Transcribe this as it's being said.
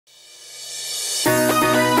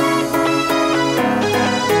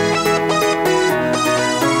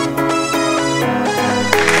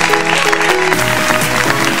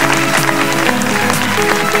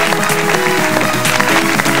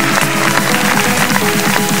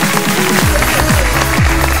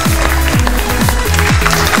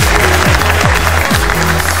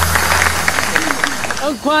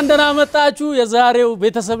እንኳን ደህና መጣችሁ የዛሬው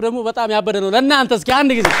ቤተሰብ ደግሞ በጣም ያበደ ነው ለእናንተ እስኪ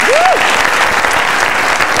አንድ ጊዜ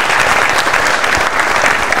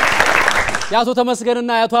ያቶ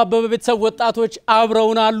ተመስገንና ያቶ አበበ ቤተሰብ ወጣቶች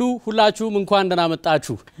አብረውናሉ ሁላችሁም እንኳን ደህና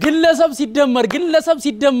መጣችሁ ግለሰብ ሲደመር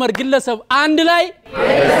አንድ ላይ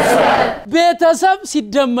ቤተሰብ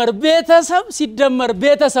ሲደመር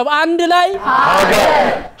ቤተሰብ አንድ ላይ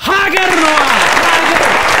ሀገር ነው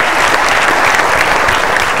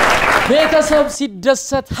ቤተሰብ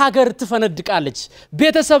ሲደሰት ሀገር ትፈነድቃለች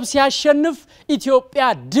ቤተሰብ ሲያሸንፍ ኢትዮጵያ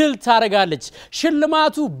ድል ታረጋለች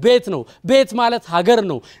ሽልማቱ ቤት ነው ቤት ማለት ሀገር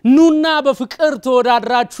ነው ኑና በፍቅር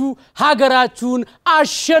ተወዳድራችሁ ሀገራችሁን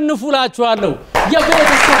አሸንፉላችኋለሁ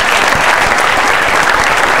የቤተሰብ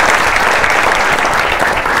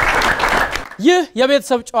ይህ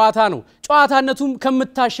የቤተሰብ ጨዋታ ነው ጨዋታነቱም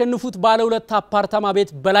ከምታሸንፉት ባለ ሁለት አፓርታማ ቤት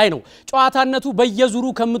በላይ ነው ጨዋታነቱ በየዙሩ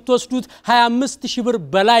ከምትወስዱት 25000 ብር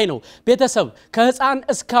በላይ ነው ቤተሰብ ከህፃን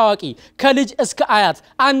እስከ አዋቂ ከልጅ እስከ አያት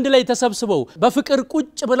አንድ ላይ ተሰብስበው በፍቅር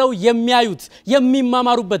ቁጭ ብለው የሚያዩት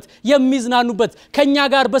የሚማማሩበት የሚዝናኑበት ከኛ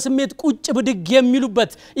ጋር በስሜት ቁጭ ብድግ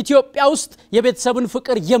የሚሉበት ኢትዮጵያ ውስጥ የቤተሰብን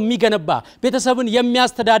ፍቅር የሚገነባ ቤተሰብን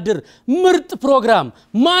የሚያስተዳድር ምርጥ ፕሮግራም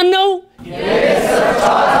ማን ነው የቤተሰብ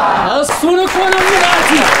ጨዋታ እሱን እኮ ነው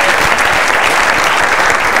የሚላችሁ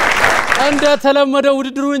እንደ ተለመደው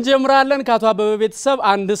ውድድሩን እንጀምራለን ካቶ አበበ ቤተሰብ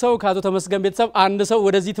አንድ ሰው ካቶ ተመስገን ቤተሰብ አንድ ሰው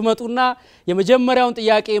ወደዚህ ትመጡና የመጀመሪያውን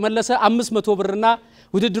ጥያቄ የመለሰ 500 ብርና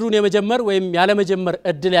ውድድሩን የመጀመር ወይም ያለ መጀመር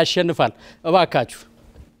እድል ያሸንፋል እባካችሁ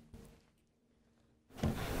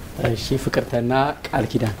እሺ ፍቅርተና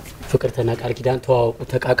ቃል ኪዳን ተዋውቁ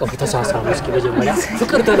ተቃቀፉ ተሳሳሙ እስኪ መጀመሪያ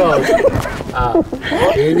ፍቅር ተለዋውቁ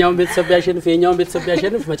የኛውን ቤተሰብ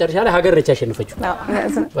ያሸንፍ መጨረሻ ላይ ሀገር ነች ያሸንፈችው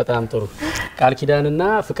በጣም ጥሩ ቃል ኪዳንና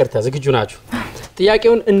ፍቅርተ ዝግጁ ናችሁ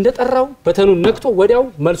ጥያቄውን እንደጠራው በተኑን ነክቶ ወዲያው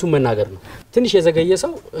መልሱን መናገር ነው ትንሽ የዘገየ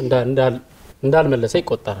ሰው እንዳልመለሰ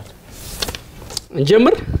ይቆጠራል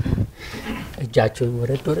እንጀምር እጃችሁን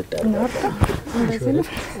ወረድ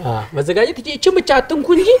መዘጋጀት እቺን ብቻ አትንኩ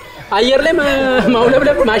እንጂ አየር ላይ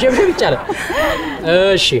ማውለብለብ ማሸብሸብ ይቻላል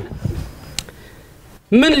እሺ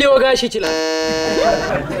ምን ሊወጋሽ ይችላል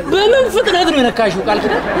በምን ፍጥነት ነው የነካሽው ቃል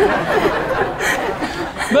ኪዳን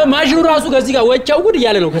በማሽኑ ራሱ ከዚህ ጋር ወጫው ጉድ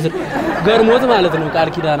እያለ ነው ከስር ገርሞት ማለት ነው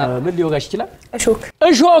ቃል ኪዳና ምን ሊወጋሽ ይችላል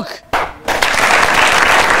እሾክ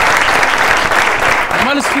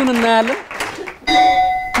መልሱን እናያለን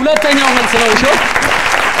ሁለተኛው መልስ ነው እሾክ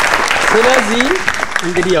ስለዚህ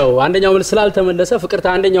እንግዲህ ያው አንደኛው መልስ ስላልተመለሰ ፍቅርታ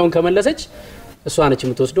አንደኛውን ከመለሰች እሷ ነች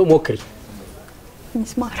የምትወስደው ሞክሪ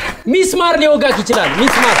ሚስማር ሊወጋክ ይችላል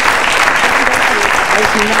ሚስማር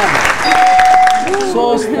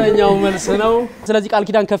ሶስተኛው መልስ ነው ስለዚህ ቃል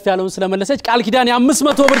ኪዳን ከፍ ያለውን ስለመለሰች ቃል ኪዳን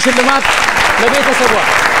የ500 ብር ሽልማት ለቤተሰቧ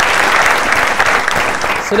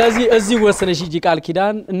ስለዚህ እዚህ ወሰነሽ ይጂ ቃል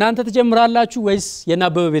ኪዳን እናንተ ተጀምራላችሁ ወይስ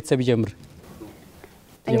የናበበ ቤተሰብ ይጀምር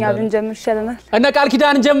እኛ ብንጀምር ይችላል እና ቃል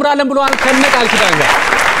ኪዳን እንጀምራለን ብለዋል ከነ ቃል ኪዳን ጋር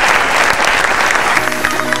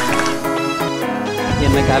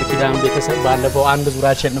የነ ቃል ኪዳን ቤተሰብ ባለፈው አንድ ዙር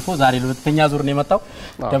አሸንፎ ዛሬ ለሁለተኛ ዙር ነው የመጣው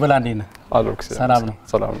ደበላ እንዴ ነው አሎክስ ሰላም ነው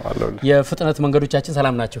አለው የፍጥነት መንገዶቻችን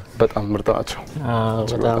ሰላም ናቸው በጣም ምርጥ ናቸው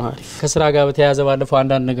በጣም አሪፍ ከስራ ጋር በተያያዘ ባለፈው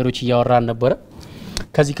አንዳንድ ነገሮች እያወራን ነበር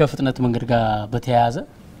ከዚህ ከፍጥነት መንገድ ጋር በተያያዘ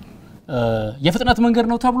የፍጥነት መንገድ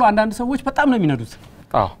ነው ተብሎ አንዳንድ ሰዎች በጣም ነው የሚነዱት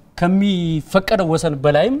ከሚፈቀደው ወሰን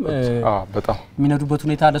በላይም በጣም የሚነዱበት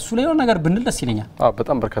ሁኔታ ለሱ ላይ ነው ነገር ብንል ደስ ይለኛል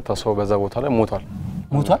በጣም በርካታ ሰው በዛ ቦታ ላይ ሞቷል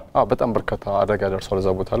በጣም በርካታ አደጋ ደርሷል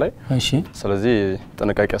እዛ ቦታ ላይ እሺ ስለዚህ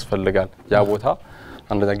ጥንቃቄ ያስፈልጋል ያ ቦታ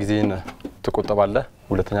አንደኛ ጊዜን ተቆጥባለህ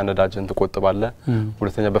ሁለተኛ ነዳጅን ተቆጥባለህ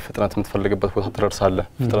ሁለተኛ በፍጥነት የምትፈልግበት ቦታ ትደርሳለህ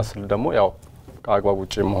ፍጥነት ስለ ደግሞ ያው ከአግባብ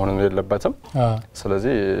ውጪ መሆን የለበትም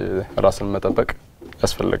ስለዚህ ራስን መጠበቅ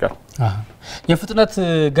ያስፈልጋል የፍጥነት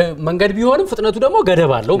መንገድ ቢሆንም ፍጥነቱ ደግሞ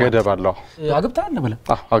ገደብ አለው አግብታል ለበለ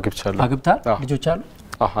አግብታል ልጆች አሉ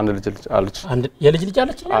አንድ ልጅ አለች የልጅ ልጅ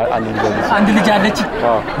አለች አንድ ልጅ አለች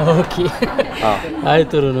ኦኬ አይ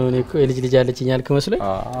ጥሩ ነው እኔ እኮ የልጅ ልጅ አለችኝ ያልክ መስሎኝ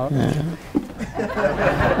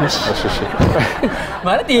እሺ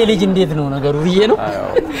ማለት ይሄ ልጅ እንዴት ነው ነገሩ ብዬ ነው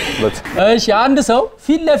እሺ አንድ ሰው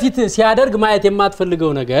ፊት ለፊት ሲያደርግ ማየት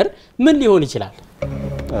የማትፈልገው ነገር ምን ሊሆን ይችላል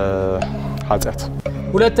ኃጢአት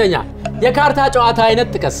ሁለተኛ የካርታ ጨዋታ አይነት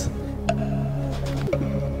ጥቀስ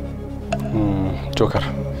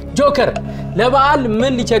ጆከር ለበዓል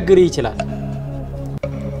ምን ሊቸግር ይችላል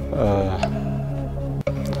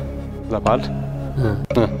ለበዓል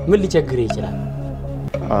ምን ሊቸግር ይችላል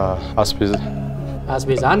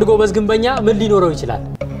አስቤዛ አንድ ጎበዝ ግንበኛ ምን ሊኖረው ይችላል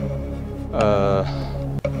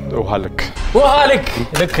ውሃ ልክ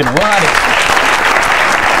ልክ ነው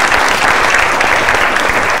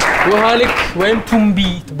ወሃልክ ወይም ቱምቢ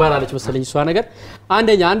ትባላለች መሰለኝ እሷ ነገር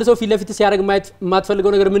አንደኛ አንድ ሰው ፊት ለፊት ሲያደርግ ማየት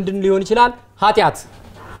የማትፈልገው ነገር ምንድን ሊሆን ይችላል ኃጢያት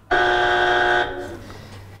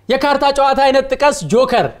የካርታ ጨዋታ አይነት ጥቀስ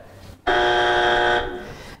ጆከር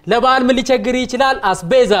ለባል ምን ሊቸግር ይችላል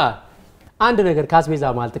አስቤዛ አንድ ነገር ካስቤዛ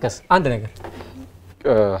ማለት ጥቀስ አንድ ነገር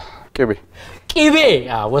ቂቤ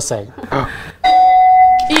ወሳኝ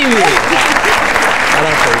ቂቤ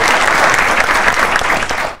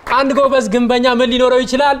አንድ ጎበዝ ግንበኛ ምን ሊኖረው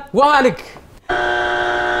ይችላል ወሃልክ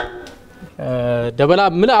ደበላ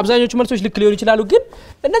ምን አብዛኞቹ መልሶች ልክ ሊሆኑ ይችላሉ ግን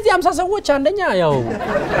እነዚህ 50 ሰዎች አንደኛ ያው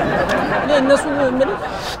እነሱ ምን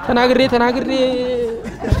ተናግሬ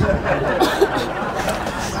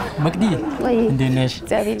መቅዲ እንዴት ነሽ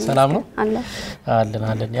ሰላም ነው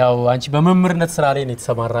አለን ያው አንቺ በመምህርነት ስራ ላይ ነው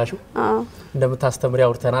የተሰማራሽው እንደምታስተምሪ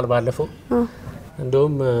አውርተናል ባለፈው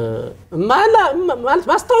እንደውም ማለት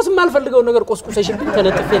ማስተዋወስ የማልፈልገው ነገር ቆስቁሰሽብኝ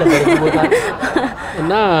ተለጥፌ ነበር ቦታ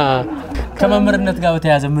እና ከመምህርነት ጋር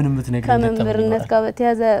በተያዘ ምን ምትነግሪኝ ከመምህርነት ጋር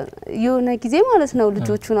በተያዘ የሆነ ጊዜ ማለት ነው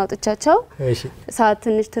ልጆቹን አውጥቻቸው ሰዓት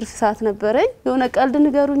ትንሽ ትርፍ ሰዓት ነበረኝ የሆነ ቀልድ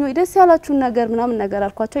ንገሩኝ ወይ ደስ ያላችሁ ነገር ምናምን ነገር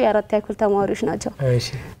አልኳቸው የአራት ያክል ተማሪዎች ናቸው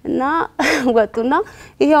እና ወጡና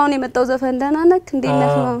ይሄ አሁን የመጣው ዘፈን ደህና ነክ እንዴት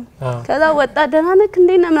ነው ከዛ ወጣ ደህና ነክ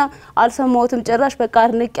እንዴት ነው አልሰማሁትም ጭራሽ በቃ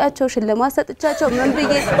አርንቂያቸው ሽልማት ሰጥቻቸው ምን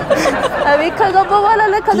ብዬ አቤት ከገባ በኋላ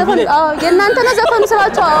ለካ ዘፈን የእናንተ ነው ዘፈኑ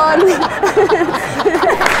ስራቸው አዋሉ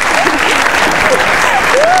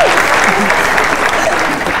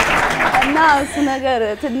እና እሱ ነገር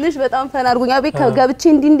ትንሽ በጣም ፈን አድርጎኛ ቤት ገብቼ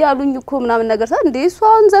እንዲህ ያሉኝ እኮ ምናምን ነገር ሳይሆን እንዴ እሱ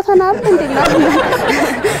አሁን ዘፈን አይደል እንዴ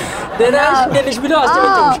ደናሽ እንደልሽ ብለው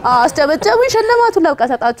አስጨበጨቡኝ ሽልማቱ ለብቃ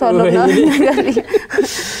ሰጣቸዋለሁ ነገር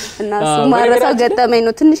እና እሱ ማረሳው ገጠመኝ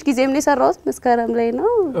ነው ትንሽ ጊዜም ነው ሰራውት መስከረም ላይ ነው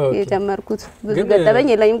የጀመርኩት ብዙ ገጠመኝ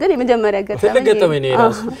የለኝም ግን የመጀመሪያ ገጠመኝ ነው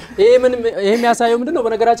ራሱ ይሄ የሚያሳየው ምንድነው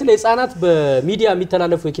በነገራችን ላይ ህፃናት በሚዲያ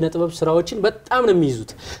የሚተላለፉ የኪነ ጥበብ ስራዎችን በጣም ነው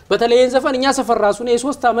የሚይዙት በተለይ ዘፈን እኛ ሰፈር ራሱ ነው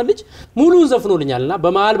የ3 አመት ልጅ ሙሉን ዘፍኖልኛልና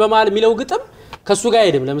በመሃል የሚለው ግጥም ከሱ ጋር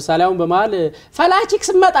ሄደም ለምሳሌ አሁን በመሃል ፈላቺክስ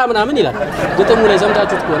መጣ ምናምን ይላል ግጥሙ ላይ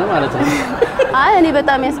ሰምታችሁት ከሆነ ማለት ነው አይ እኔ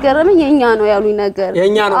በጣም ያስገረመኝ የኛ ነው ያሉኝ ነገር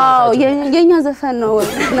የኛ ዘፈን ነው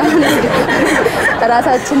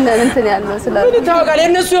ራሳችን እንትን ያለው ስላል ምን ታውቃለህ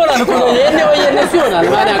የነሱ ይሆናል እኮ የነሱ ይሆናል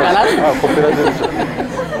ማን ያውቃል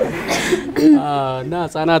እና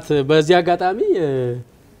ህፃናት በዚህ አጋጣሚ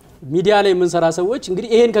ሚዲያ ላይ ምን ሰራ ሰዎች እንግዲህ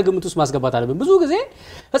ይሄን ከግምት ውስጥ ማስገባት አለብን ብዙ ጊዜ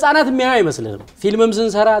ህፃናት የሚያዩ አይመስልም ፊልምም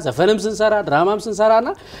ስንሰራ ዘፈንም ስንሰራ ድራማም ስንሰራና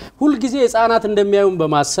ሁሉ ጊዜ ህፃናት እንደሚያዩን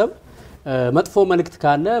በማሰብ መጥፎ መልእክት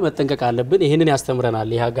ካለ መጠንቀቅ አለብን ይሄንን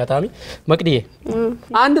ያስተምረናል ይሄ አጋጣሚ መቅዲዬ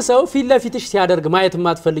አንድ ሰው ፊት ለፊትሽ ሲያደርግ ማየት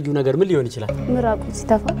የማትፈልጊው ነገር ምን ሊሆን ይችላል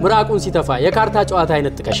ምራቁን ሲተፋ የካርታ ጨዋታ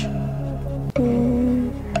አይነት ጥቀሽ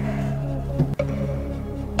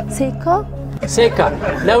ሴካ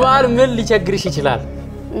ለባል ምን ሊቸግርሽ ይችላል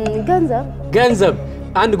ገንዘብ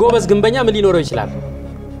አንድ ጎበዝ ግንበኛ ምን ሊኖረው ይችላል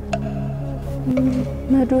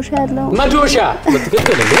መዶሻ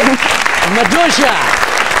በትክክል መዶሻ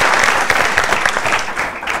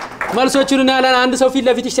መልሶቹን እናያለን አንድ ሰው ፊት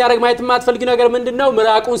ለፊትሽ ሲያደርግ ማየት የማትፈልጊው ነገር ምንድነው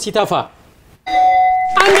ምራቁን ሲተፋ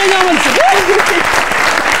አንደኛ መልስ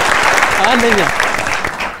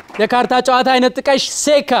የካርታ ጨዋታ አይነት ጥቀሽ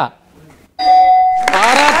ሴካ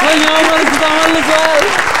አራተኛው መልስ ተመልሷል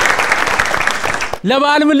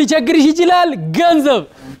ለባል ምን ሊቸግርሽ ይችላል ገንዘብ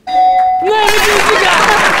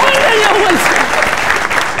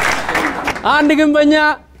አንድ ግንበኛ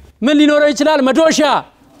ምን ሊኖረው ይችላል መዶሻ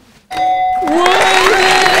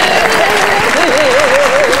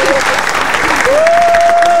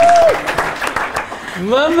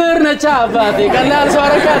መምህር ነች አባቴ ቀላል ሰው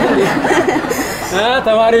አረካት እንዴ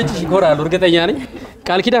ተማሪዎች ይኮራሉ እርግጠኛ ነኝ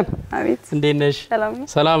ቃል ኪዳን አቤት እንዴት ነሽ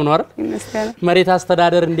ሰላም ነው አይደል ይመስገን መሬት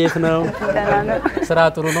አስተዳደር እንዴት ነው ደህና ነው ስራ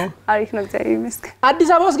ጥሩ ነው አሪፍ ነው እግዚአብሔር ይመስገን አዲስ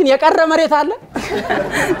አበባ ውስጥ ግን የቀረ መሬት አለ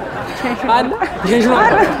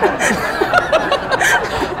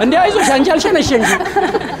እንዴ አይዞሽ አንቺ አልሸነሸንሽ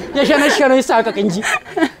የሸነሸነው ይሳቀቅ እንጂ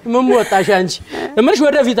ምን ወጣሽ አንቺ እምልሽ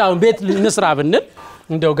ወደፊት አሁን ቤት እንስራ ብንል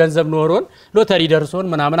እንደው ገንዘብ ኖሮን ሎተሪ ደርሶን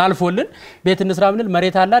ምናምን አልፎልን ቤት እንስራ ብንል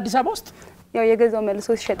መሬት አለ አዲስ አበባ ውስጥ ያው የገዛው መልሶ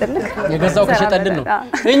ይሸጥልክ የገዛው ከሸጠልን ነው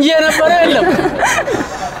እንጂ የነበረ የለም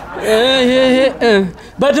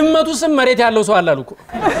በድመቱ ስም መሬት ያለው ሰው አላልኩ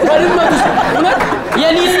በድመቱ ስም እውነት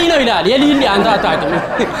የሊሊ ነው ይላል የሊሊ አንተ አታውቅም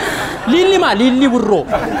ሊሊማ ሊሊ ብሮ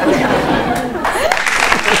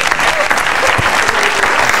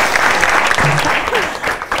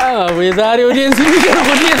የዛሬ ኦዲየንስ የሚገርም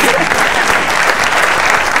ኦዲየንስ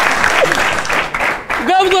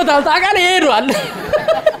ገብቶታል ታውቃለህ ይሄዳል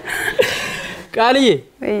ቃልዬ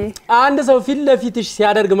አንድ ሰው ፊት ለፊትሽ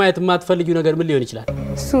ሲያደርግ ማየት የማትፈልጊው ነገር ምን ሊሆን ይችላል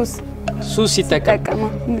ሱስ ሱስ ሲጠቀም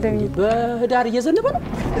በህዳር እየዘነበ ነው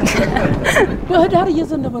በህዳር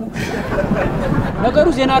እየዘነበ ነው ነገሩ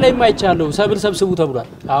ዜና ላይ ማይቻለው ሰብል ሰብስቡ ተብሏል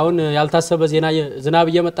አሁን ያልታሰበ ዜና ዝናብ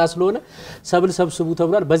እየመጣ ስለሆነ ሰብል ሰብስቡ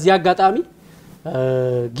ተብሏል በዚህ አጋጣሚ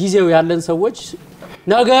ጊዜው ያለን ሰዎች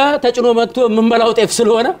ነገ ተጭኖ መጥቶ ምንበላው ጤፍ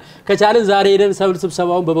ስለሆነ ከቻለን ዛሬ ሄደን ሰብል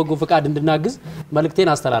ስብሰባውን በበጎ ፍቃድ እንድናግዝ መልእክቴን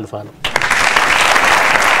አስተላልፋለሁ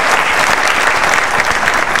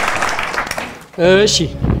እሺ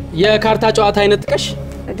የካርታ ጨዋታ አይነት ጥቀሽ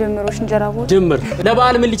ድምሮሽ እንጀራ ቦት ድምር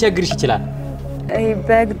ለበዓል ምን ሊቸግርሽ ይችላል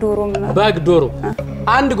በግ ዶሮ ምናምን በግ ዶሮ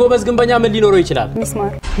አንድ ጎበዝ ግንበኛ ምን ሊኖረው ይችላል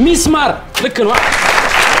ሚስማር ልክ ነው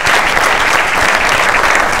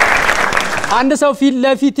አንድ ሰው ፊት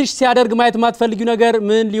ለፊትሽ ሲያደርግ ማየት ማትፈልጊው ነገር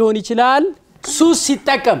ምን ሊሆን ይችላል ሱስ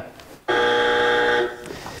ሲጠቀም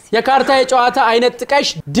የካርታ የጨዋታ አይነት ጥቀሽ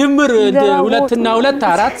ድምር 2 እና 2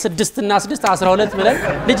 4 6 እና 6 12 ብለን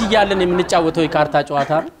ልጅ ይያለን የምንጫወተው የካርታ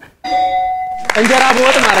ጨዋታ እንጀራ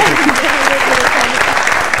በወጥ ማለት ነው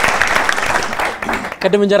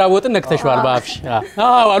ቀደም እንጀራ በወጥን ነክተሽዋል ባፍሽ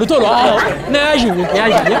አዎ አሉ ቶሎ አዎ ነያዥኝ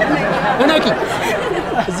እነቂ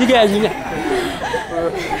እዚህ ጋር ያዥኝ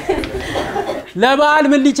ለበዓል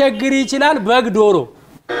ምን ሊቸግር ይችላል በግ ዶሮ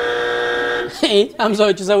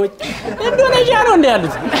አምሳዎቹ ሰዎች ኢንዶኔዥያ ነው እንደ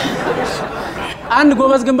ያሉት አንድ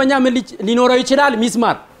ጎበዝ ግንበኛ ምን ሊኖረው ይችላል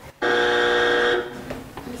ሚስማር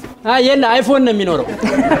የለ አይፎን ነው የሚኖረው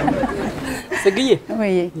ጽጌ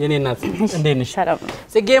ወይ የኔ እናት እንዴት ነሽ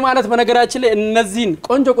ጽጌ ማለት በነገራችን ላይ እነዚህን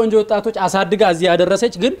ቆንጆ ወጣቶች አሳድጋ እዚህ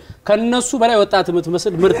ያደረሰች ግን ከነሱ በላይ ወጣት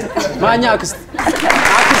የምትመስል ምርጥ ማኛ አክስት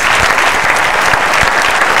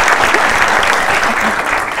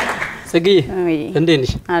ጽጌ እንዴት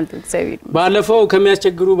ነሽ አንተ እግዚአብሔር ባለፈው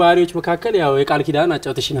ከሚያስቸግሩ ባህሪዎች መካከል ያው የቃል ኪዳን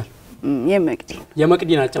አጫውተሽናል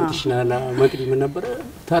የመቅዲን አጫውተሽናል መቅዲ ምን ነበር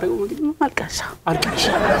ታረገው መቅዲ አልቃሻ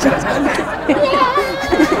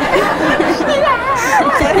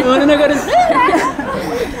የሆነ ነገር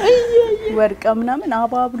ወርቃ ምናምን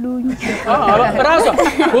አባብሉኝ ራሷ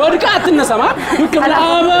ወድቃ አትነሳማ ወድቃ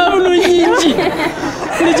አባብሉኝ እንጂ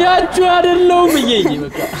ልጃችሁ አይደለም እየይ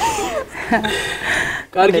በቃ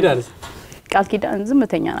ቃል ኪዳን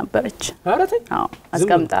ዝምተኛ ነበረች አረተኝ አዎ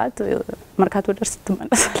አስቀምጣት መርካቶ ደርስ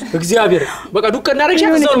ትመለሳል እግዚአብሔር በቃ ዱቅ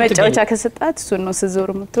እናረግሻት ዘው መጫወቻ ከሰጣት እሱ ነው ስዞር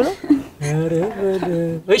የምትለው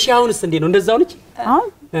እሺ አሁንስ እንዴ ነው እንደዛው ልጅ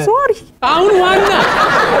ሶሪ አሁን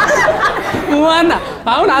ዋና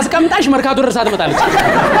አሁን አስቀምጣሽ መርካቶ ደርሳ ትመጣለች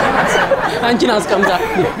አንቺን አስቀምጣ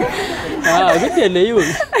ግድ የለዩ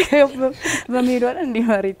በሚሄዱ አይደል እንዴ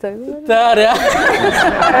ማሪታ ታዲያ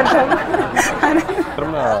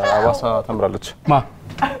ከርማ አዋሳ ተምራለች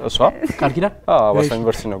እሷ ቃል ኪዳን አዋሳ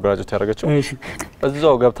ዩኒቨርሲቲ ነው ግራጁዌት ያደረገችው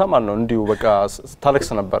እዛው ገብታ ማለት ነው እንዲሁ በቃ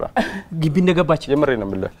ታለክስ ነበር ግቢ እንደገባች የምሬ ነው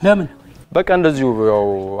የምልህ ለምን በቃ እንደዚሁ ያው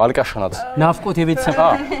አልቃሻናት ናፍቆት የቤተሰብ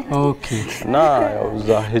ኦኬ እና ያው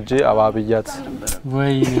እዛ ሄጄ አባብያት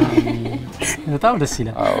ወይ በጣም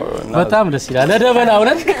ደስ ይላል ለደበላ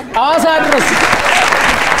እውነት አዋሳ ድረስ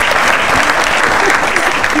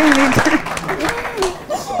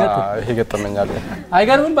ይሄ ገጠመኛል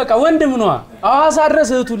አይገርምም በቃ ወንድም ነው አዋሳ ድረስ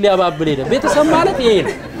እህቱ ሊያባብል ሄደ ቤተሰብ ማለት ይሄ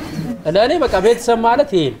ነው ለኔ በቃ ቤተሰብ ማለት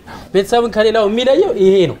ይሄ ነው ቤተሰብን ከሌላው የሚለየው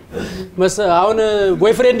ይሄ ነው አሁን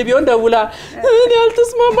ቦይፍሬንድ ቢሆን ደውላ እኔ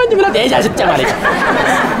አልተስማማኝ ብላ ደጃ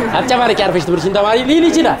አጨማለቅ ያርፈሽ ትብርሽን ተማሪ ሊል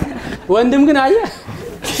ይችላል ወንድም ግን አየ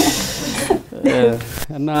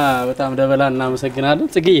እና በጣም ደበላ እናመሰግናለን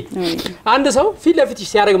ጽጌ አንድ ሰው ፊት ለፊትሽ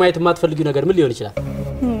ሲያደርግ ማየት የማትፈልጊው ነገር ምን ሊሆን ይችላል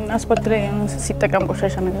አስፖርት ላይ ሲጠቀም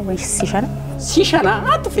ቆሻሻ ነገር ወይ ሲሸና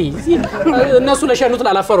አጥፊ እነሱ ለሸኑት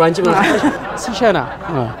ላላፈሩ አንቺ ማለት ሲሸና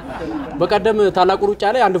በቀደም ታላቁ ሩጫ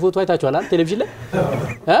ላይ አንድ ፎቶ አይታችኋል አይደል ቴሌቪዥን ላይ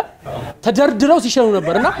ተደርድረው ሲሸኑ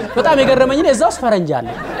ነበርና በጣም የገረመኝ ነው እዛውስ ፈረንጅ አለ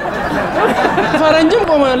ፈረንጅም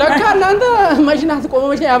ቆመ ለካ እናንተ ማሽናት ቆመ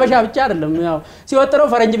መቼ ያበሻ ብቻ አይደለም ያው ሲወጥረው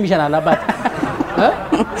ፈረንጅም ይሸናል አባት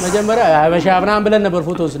መጀመሪያ ያበሻ ምናምን ብለን ነበር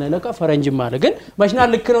ፎቶ ስናይ ለካ ፈረንጅም አለ ግን ማሽና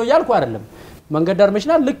ልክ ነው ያልኩ አይደለም መንገድ ዳር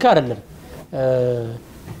ማሽና ልክ አይደለም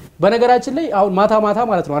በነገራችን ላይ አሁን ማታ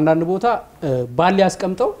ማለት ነው አንዳንድ ቦታ ባል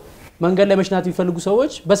ያስቀምጠው መንገድ ላይ ማሽናት የሚፈልጉ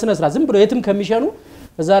ሰዎች በስነ ስርዓት ዝም ብሎ የትም ከሚሸኑ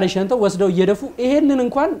እዛ ላይ ሸንተው ወስደው እየደፉ ይሄንን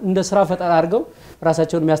እንኳን እንደ ስራ ፈጠራ አድርገው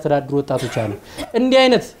ራሳቸውን የሚያስተዳድሩ ወጣቶች አሉ እንዲህ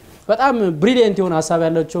አይነት በጣም ብሪሊየንት የሆነ ሐሳብ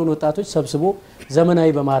ያላቸውን ወጣቶች ሰብስቦ ዘመናዊ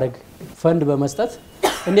በማድረግ ፈንድ በመስጠት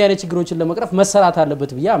እንዲህ አይነት ችግሮችን ለመቅረፍ መሰራት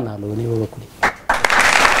አለበት ብዬ አምናለሁ እኔ በበኩሌ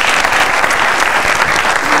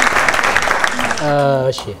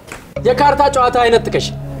እሺ የካርታ ጨዋታ አይነት ጥቀሽ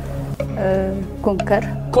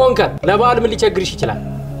ኮንከር ለበዓል ምን ሊቸግርሽ ይችላል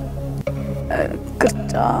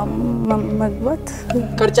ቅርጫ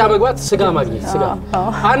መግባት ስጋ ማግኘት ስጋ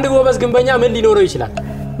አንድ ጎበዝ ግንበኛ ምን ሊኖረው ይችላል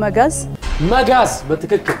መጋዝ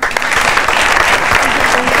በትክክል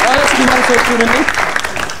እስኪ መልሶቹን እንዴ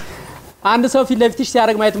አንድ ሰው ፊት ለፊትሽ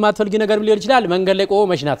ሲያደርግ ማየት ማትፈልጊ ነገር ሊሆን ይችላል መንገድ ላይ ቆሞ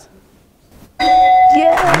መሽናት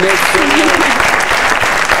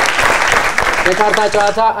የካርታ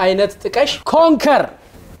ጨዋታ አይነት ጥቀሽ ኮንከር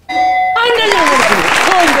አንደኛ ማለት ነው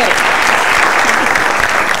ኮንከር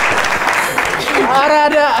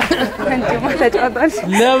አራዳ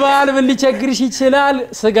ለባል ምን ሊቸግርሽ ይችላል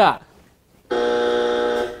ስጋ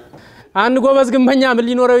አንድ ጎበዝ ግንበኛ ምን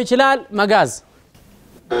ሊኖረው ይችላል መጋዝ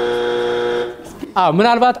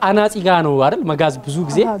ምናልባት አናጺ ጋ ነው አይደል መጋዝ ብዙ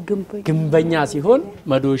ጊዜ ግንበኛ ሲሆን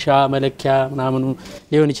መዶሻ መለኪያ ምናምን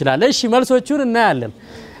ሊሆን ይችላል እሺ መልሶቹን እናያለን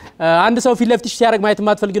አንድ ሰው ፊት ለፊትሽ ሲያደርግ ማየት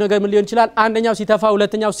ማትፈልጊው ነገር ምን ሊሆን ይችላል አንደኛው ሲተፋ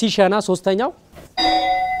ሁለተኛው ሲሸና ሶስተኛው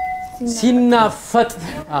ሲናፈጥ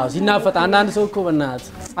ሲናፈጥ አንዳንድ ሰው እኮ በእናት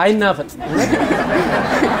አይናፈጥ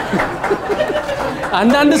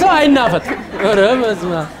አንዳንድ ሰው አይናፈጥ ኧረ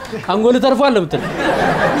በስመ አብ አንጎል ተርፏል ለምትል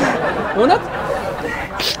እውነት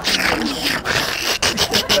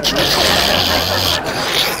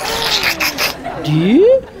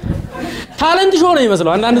ታለንት ሾው ነው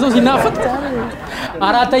ይመስለው አንዳንድ ሰው ሲናፈጥ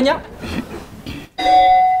አራተኛ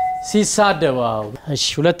ሲሳደባው እሺ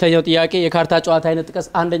ሁለተኛው ጥያቄ የካርታ ጨዋታ አይነት ጥቀስ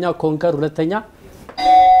አንደኛው ኮንከር ሁለተኛ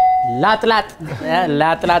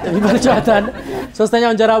ላጥላጥ የሚባል ጨዋታ አለ ሶስተኛው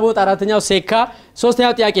እንጀራ ቦጥ አራተኛው ሴካ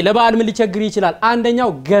ሶስተኛው ጥያቄ ለበዓል ምን ሊቸግር ይችላል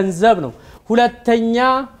አንደኛው ገንዘብ ነው ሁለተኛ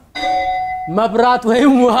መብራት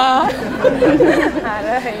ወይም ውሃ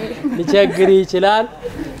ሊቸግር ይችላል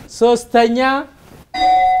ሶስተኛ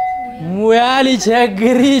ሙያ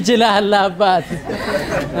ሊቸግር ይችላል አባት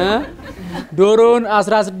ዶሮን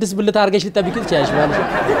 16 ብልት አርገሽ ልጠብቂ ትችያለሽ ማለት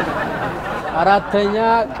አራተኛ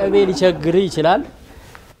ቀቤ ሊቸግር ይችላል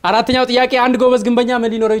አራተኛው ጥያቄ አንድ ጎበዝ ግንበኛ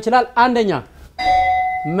ምን ሊኖረው ይችላል አንደኛ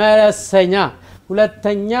መለሰኛ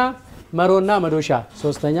ሁለተኛ መሮና መዶሻ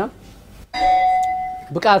ሶስተኛ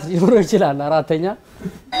ብቃት ሊኖረው ይችላል አራተኛ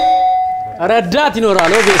ረዳት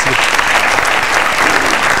ይኖራል obviously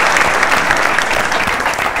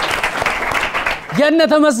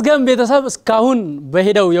የነተ መስገም ቤተሰብ እስካሁን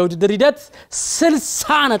በሄደው የውድድር ሂደት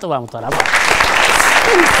 60 ነጥብ አምጥቷል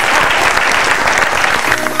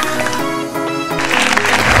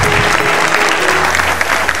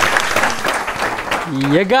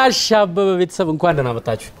የጋሽ አበበ ቤተሰብ እንኳን ደህና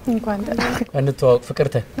መጣችሁ እንኳን ደህና እንተዋወቅ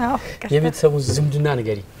ፍቅርተ የቤተሰቡ ዝምድና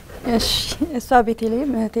ንገሪ እሺ እሷ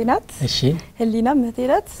ቤቴሌም እህቴ ናት እሺ ህሊና እህቴ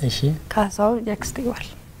ናት እሺ ካሳው ያክስቴ ባል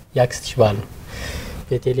ያክስትሽ ባል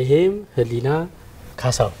ቤቴሌም ህሊና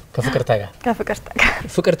ካሳው ከፍቅርታ ጋር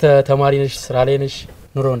ፍቅርተ ተማሪ ነሽ ስራ ላይ ነሽ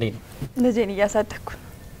ኑሮ እንዴት ነው ልጄን እያሳደኩ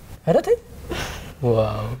አረቴ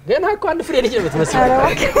ዋው ገና እኮ አንድ ፍሬ ልጅ የምትመስለው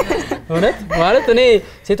እውነት ማለት እኔ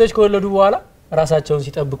ሴቶች ከወለዱ በኋላ ራሳቸውን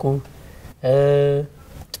ሲጠብቁ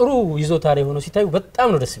ጥሩ ይዞታ ላይ ሆኖ ሲታዩ በጣም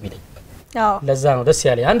ነው ደስ ቢለኝ አዎ ለዛ ነው ደስ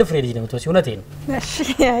ያለኝ አንድ ፍሬ ልጅ ነው የምትወስጂ እውነቴ ነው እሺ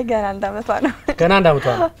ገና እንዳመጣ ነው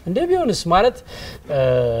እንዴ ቢሆንስ ማለት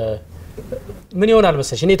ምን ይሆናል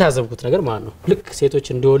መሰለሽ እኔ ታዘብኩት ነገር ማለት ነው ልክ ሴቶች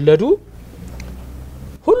እንደወለዱ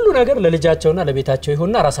ሁሉ ነገር ለልጃቸውና ለቤታቸው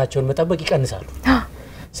ይሆንና ራሳቸውን መጠበቅ ይቀንሳሉ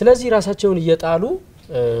ስለዚህ ራሳቸውን እየጣሉ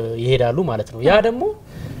ይሄዳሉ ማለት ነው ያ ደግሞ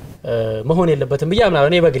መሆን የለበትም በያምናው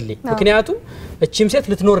እኔ በግሌ ምክንያቱም እቺም ሴት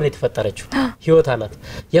ልትኖር ነው የተፈጠረችው ህይወት አላት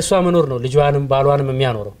የሷ መኖር ነው ልጇንም ባሏንም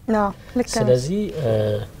የሚያኖረው ስለዚህ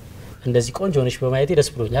እንደዚህ ቆንጆ ሆነሽ በማየቴ ደስ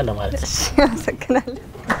ብሎኛል ለማለት አመሰግናለሁ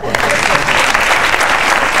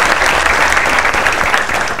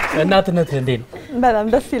እናትነት እንዴ ነው በጣም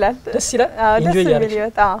ደስ ይላል ኢንጆይ ያርግ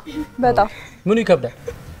በጣም ምን ይከብዳል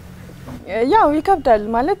ያው ይከብዳል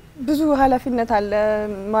ማለት ብዙ ኃላፊነት አለ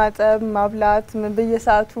ማጠብ ማብላት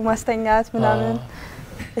በየሰዓቱ ማስተኛት ምናምን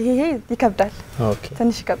ይሄ ይከብዳል ኦኬ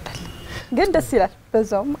ትንሽ ይከብዳል ግን ደስ ይላል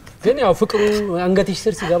በዛው ግን ያው ፍቅሩ አንገትሽ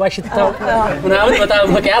ስር ሲገባ ሽታው ምናምን በጣም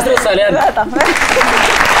በቃ ያስረሳል ያን በጣም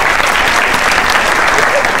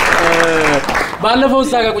ባለፈው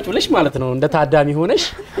ዛጋ ቁጭ ብለሽ ማለት ነው እንደ ታዳሚ ሆነሽ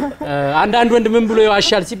አንዳንድ ወንድ ምን ብሎ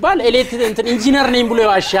ይዋሻል ሲባል ኤሌክትሪክ ኢንጂነር ነኝ ብሎ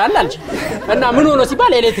ይዋሻል አልሽ እና ምን ሆኖ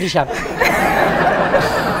ሲባል ኤሌክትሪሻን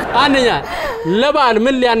አንኛ ለባል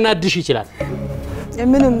ምን ሊያናድሽ ይችላል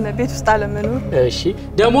ምንም ቤት ውስጥ አለመኖር እሺ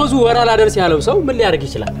ደሞዙ ወራላ ደርስ ያለው ሰው ምን ሊያደርግ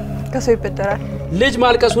ይችላል ከሰው ይበደራል ልጅ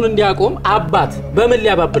ማልቀሱን እንዲያቆም አባት በምን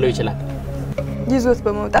ሊያባብለው ይችላል ይዞት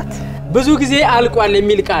በመውጣት ብዙ ጊዜ አልቋል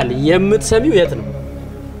የሚል ቃል የምትሰሚው የት ነው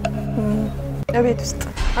ቤት ውስጥ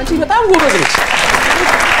አንቺ በጣም ጎበዝ ነሽ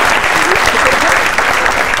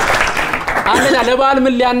አንደኛ ለባል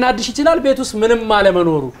ምን ሊያናድሽ ይችላል ቤት ውስጥ ምንም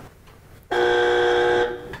አለመኖሩ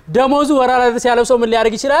ደሞዙ ወራላ ደርስ ያለው ሰው ምን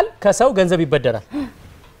ሊያደርግ ይችላል ከሰው ገንዘብ ይበደራል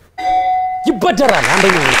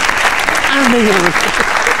አንደኛው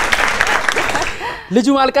ልጁ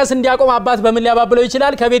ማልቀስ እንዲያቆም አባት በምን ሊያባብለው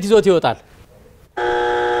ይችላል ከቤት ይዞት ይወጣል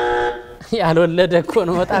ያልወለደ እኮ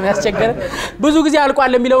ነው በጣም ያስቸገረ ብዙ ጊዜ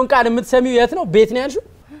አልቋል የሚለውን ቃል የምትሰሚው የት ነው ቤት ነው ያልሽው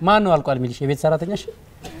ማን ነው አልቋል የሚልሽ የቤት ሰራተኛሽ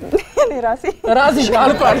እኔ ራስሽ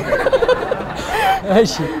አልቋል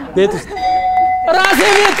እሺ ቤት ውስጥ ራሴ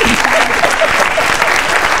ቤት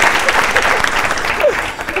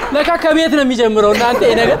ለካ ከቤት ነው የሚጀምረው እናንተ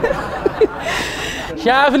ይሄ ነገር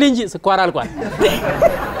ሻፍል እንጂ ስኳር አልቋል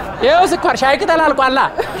ይኸው ስኳር ሻይ ቅጠል አልቋላ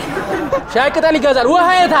ሻይ ቅጠል ይገዛል ውሃ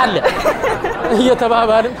የት አለ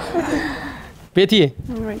እየተባባልን ቤትዬ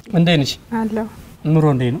እንዴት ነሽ አለሁ ኑሮ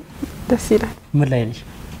እንዴት ነው ደስ ይላል ምን ላይ ነሽ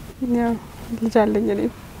ያው ልጅ አለኝ እኔ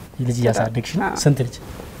ልጅ ያሳደግሽ ስንት ልጅ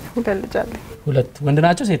ሁለት ልጅ አለኝ ሁለት ወንድ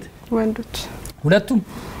ናቸው ሴት ወንዶች ሁለቱም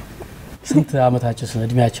ስንት አመታቸው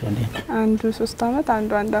እድሜያቸው እንዴ አንዱ 3 አመት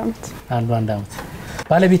አንዱ 1 አመት አንዱ 1 አመት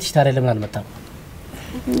ባለቤትሽ ታዲያ ለምን አልመጣም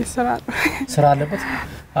ስራ አለበት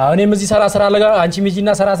አሁንም እዚህ ሰራ አለ አንቺ ሚጂና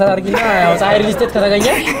ሰራ አድርጊና ያው ፀሐይ ሪል ስቴት ከተገኘ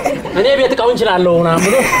እኔ ቤት ቃውን ይችላልው ምናምን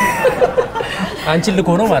ብሎ አንቺን ልኮ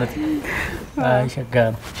ነው ማለት አይ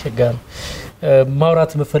ሸጋ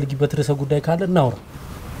ማውራት መፈልጊበት ርዕሰ ጉዳይ ካለ እናውራ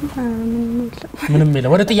ምንም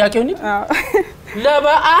የለም ወደ ጥያቄው እንሂድ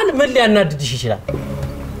ለበዓል ምን ሊያናድድሽ ይችላል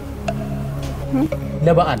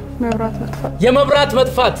ለበዓል የመብራት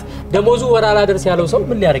መጥፋት ደሞዙ ወራላ ደርስ ያለው ሰው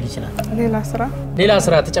ምን ሊያደርግ ይችላል ሌላ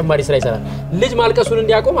ስራ ተጨማሪ ስራ ይሰራል ልጅ ማልቀሱን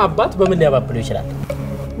እንዲያቆም አባት በምን ሊያባብለው ይችላል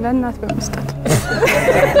ለእናት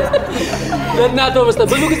በመስጠት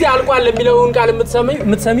ብዙ ጊዜ አልቋል የሚለውን ቃል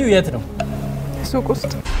የምትሰሚው የት ነው ሱቅ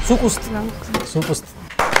ውስጥ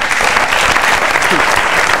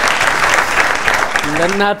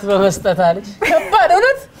ለእናት በመስጠት አለች ከባድ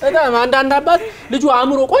እውነት በጣም አንዳንድ አባት ልጁ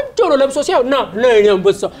አእምሮ ቆንጆ ነው ለብሶ ሲያው ና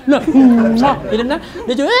ለኔምበሳ ና ይልና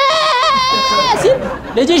ልጁ ሲል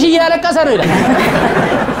ልጅሽ እያለቀሰ ነው ይላል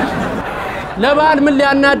ለበዓል ምን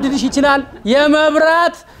ሊያናድድሽ ይችላል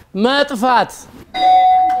የመብራት መጥፋት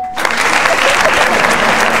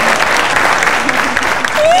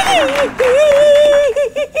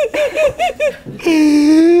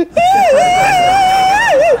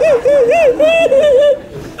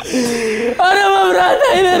አረ መብራት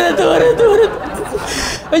አይነረቱ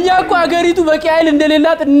እኛ እኮ አገሪቱ በቂ ኃይል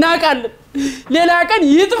እንደሌላት እናቃለን ሌላ ቀን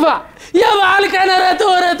ይጥፋ የበዓል ቀን ረቶ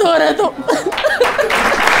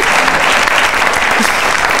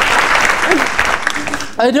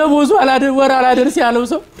ደሞዙ አላደርስ ያለው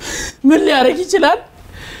ሰው ምን ሊያደርግ ይችላል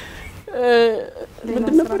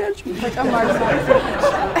ምንድን ነበር ያልሽው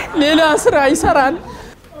ሌላ ስራ ይሰራል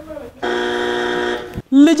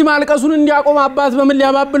ልጅ ማልቀሱን እንዲያቆም አባት በምን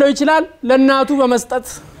ሊያባብለው ይችላል ለእናቱ በመስጠት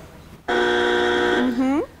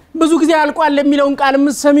ብዙ ጊዜ አልቋል የሚለውን ቃል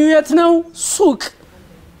የምትሰሚው የት ነው ሱቅ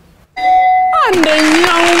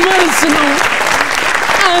አንደኛው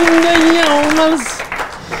መልስ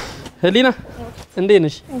ህሊና እንዴት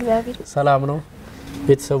ነሽ እግዚአብሔር ሰላም ነው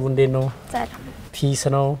ቤተሰቡ እንዴት ነው ሰላም ፒስ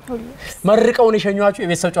ነው መርቀውን የሸኙአችሁ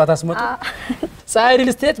የቤተሰብ ጨዋታ አስመጡ ፀሐይ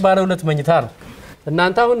ሪል ስቴት ባለ 2 መኝታ ነው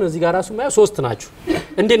እናንተ አሁን እዚህ ጋር ራሱ ማያ 3 ናችሁ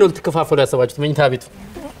እንዴት ነው ልትከፋፈሉ ያሰባችሁት መኝታ ቤቱ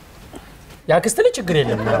ያክስተ ልጅ ችግር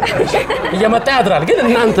የለም እየመጣ ያድራል ግን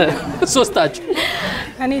እናንተ 3ታችሁ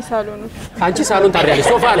እኔ ሳሎን አንቺ ሳሎን ታዲያለሽ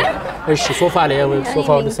ሶፋ ላይ እሺ ሶፋ ላይ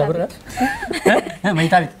ሶፋው ልሰብር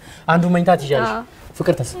መኝታ ቤት አንዱ መኝታ ትይዣለሽ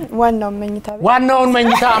ፍቅርተስ ዋናውን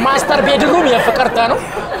መኝታ ማስተር ቤድሩም የፍቅርታ ነው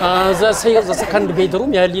ዘ ሰከንድ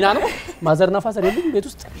ቤድሩም የህሊና ነው ማዘርና ፋዘር የሉም ቤት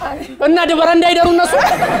ውስጥ እና ደበራ እንዳይደሩ እነሱ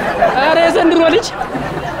አረ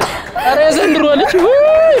ዘንድሮ ልጅ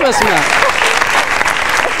ወይ በስማ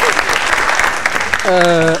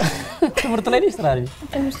ትምህርት ላይ ነሽ ትራሪ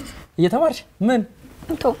እየተማርሽ ምን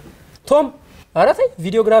ቶም አራቴ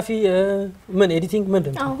ቪዲዮግራፊ ምን ኤዲቲንግ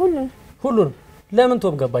ምንድን ነው ሁሉንም ለምን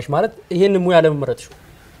ቶም ገባሽ ማለት ይሄን ሙያ ለምን መረጥሽው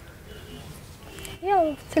ያው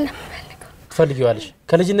ስለምፈልገው ትፈልጊዋለሽ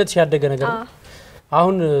ከልጅነትሽ ያደገ ነገር ነው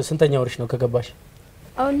አሁን ስንተኛ ወርሽ ነው ከገባሽ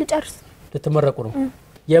አሁን ልጨርስ ልትመረቁ ነው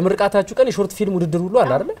የምርቃታችሁ ቀን የሾርት ፊልም ውድድር ሁሉ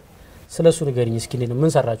አለ አይደል ስለሱ ንገሪኝ እስኪ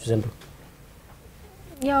ምን ሰራችሁ ዘንድሮ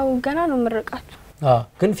ያው ገና ነው ምርቃችሁ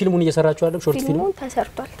ግን ፊልሙን እየሰራችሁ አይደል ሾርት ፊልሙ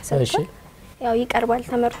ተሰርቷል እሺ ያው ይቀርባል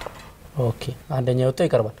ተመርጦ ኦኬ አንደኛ ወጣው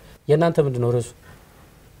ይቀርባል የናንተ ምንድነው ርዕሱ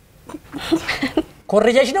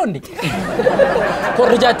ኮርጃሽ ነው እንዴ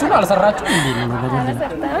ኮርጃችሁ አልሰራችሁ እንዴ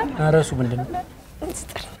ርዕሱ ምንድነው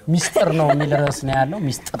ሚስጥር ነው የሚል ርዕስ ነው ያለው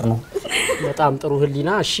ሚስጥር ነው በጣም ጥሩ ህሊና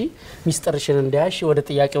እሺ ሚስጥርሽን እንዲያሽ ወደ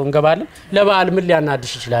ጥያቄው እንገባለን ለበዓል ምን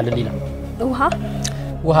ሊያናድሽ ይችላል ህሊና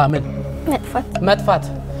ውሃ ምን መጥፋት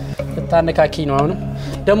ተታነካኪ ነው አሁን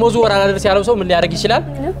ደሞዙ ወራላ ድረስ ያለው ሰው ምን ሊያደርግ ይችላል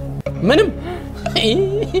ምንም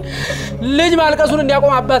ልጅ ማልቀሱን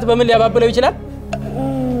እንዲያቆም አባት በምን ሊያባብለው ይችላል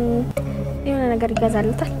የሆነ ነገር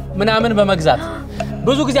ይገዛልታል ምናምን በመግዛት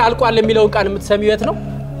ብዙ ጊዜ አልቋል የሚለውን ቃል የምትሰሚው የት ነው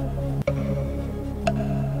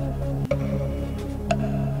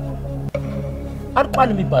አልቋል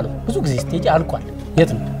የሚባለው ብዙ ጊዜ ስቴጅ አልቋል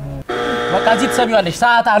የት ነው በቃ እዚህ ተሰሚዋለሽ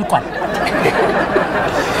ሰዓት አልቋል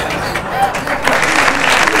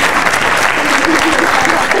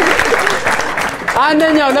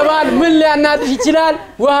አንደኛው ለባል ምን ሊያናድሽ ይችላል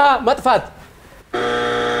ውሃ መጥፋት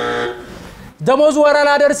ደሞዝ ወራላ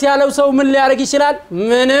ደርስ ያለው ሰው ምን ሊያደርግ ይችላል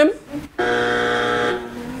ምንም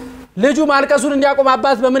ልጁ ማልቀሱን እንዲያቆም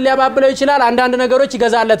አባት በምን ሊያባብለው ይችላል አንዳንድ ነገሮች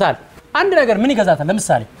ይገዛለታል አንድ ነገር ምን ይገዛታል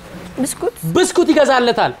ለምሳሌ ብስኩት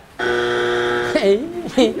ይገዛለታል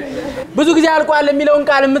ብዙ ጊዜ አልቋል የሚለውን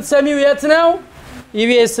ቃል የምትሰሚው የት ነው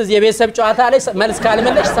የቤተሰብ ጨዋታ ላይ መልስ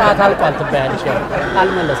ካልመለሽ ሰዓት አልቋል ትባያለሽ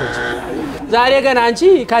አልመለሰች ዛሬ ገና አንቺ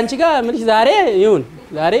ካንቺ ጋር ምንሽ ዛሬ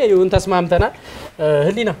ይሁን ተስማምተናል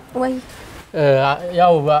ህሊና ወይ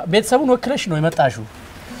ያው ቤተሰቡን ወክለሽ ነው የመጣሽው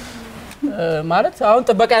ማለት አሁን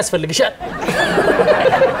ጥበቃ ያስፈልግሻል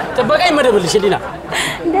ጥበቃ ይመደብልሽ ህሊና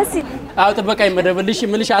እንደሲ አው ጥበቃ ይመደብልሽ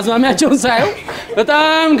ምልሽ አዝማሚያቸውን ሳይው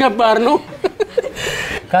በጣም ከባድ ነው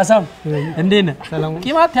ካሳም እንዴነ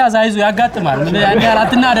ቂማት ያዛይዙ ያጋጥማል አንዴ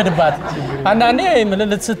አራትናደድባት አንዳንዴ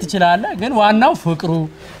ልትስት ይችላል ግን ዋናው ፍቅሩ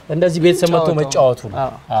እንደዚህ ቤተሰብ መጥቶ መጫወቱ ነው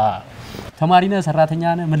ተማሪ ነህ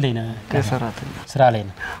ሰራተኛ ነህ ምን ላይ ነህ ሰራተኛ ስራ ላይ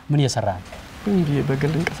ነህ ምን እየሰራ ነው እንዴ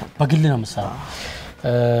በግል እንቀሳቀስ በግል ነው የምሰራው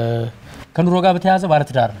ከኑሮ ጋር በተያያዘ ባለ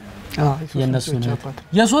ትዳር ነው የነሱ ነው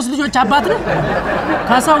የሶስት ልጆች አባት ነው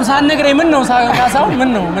ካሳውን ሳንነግረኝ ምን ነው ካሳውን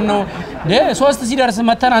ምን ነው ሶስት ሲደርስ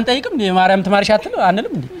መተን አንጠይቅም እንዴ ማርያም ተማርሻት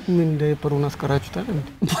አንልም እንዴ ምን ዳይፐሩን አስቀራችሁታል እንዴ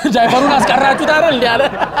ዳይፐሩን አስቀራችሁታል እንዴ አለ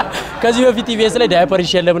ከዚህ በፊት ኢቢኤስ ላይ ዳይፐር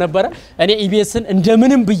ይሸለም ነበር እኔ ኢቢኤስን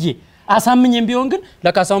እንደምንም ብዬ አሳምኝም ቢሆን ግን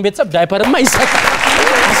ለካሳውን ቤተሰብ ዳይፐርማ ይሰጣ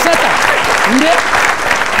እንዴ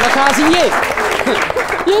ለካስዬ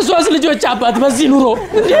የሶስት ልጆች አባት በዚህ ኑሮ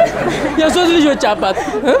የሶስት ልጆች አባት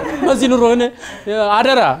በዚህ ኑሮ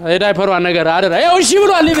አደራ የዳይፐሯን ነገር አደራ ያው እሺ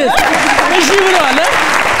ብሏል ኢቢኤስ እሺ ብሏል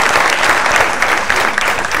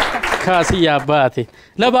ካስዬ አባቴ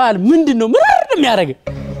ለባል ምንድነው ምርር የሚያደርግ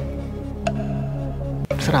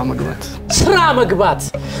ስራ መግባት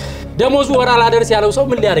ደሞዙ ወራላ ደርስ ያለው ሰው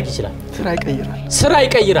ምን ሊያደርግ ይችላል ስራ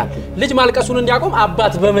ይቀይራል ልጅ ማልቀሱን እንዲያቆም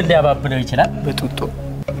አባት በምን ሊያባብለው ይችላል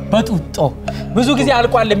በጡጦ ብዙ ጊዜ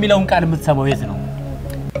አልቋል የሚለውን ቃል የምትሰማው የት ነው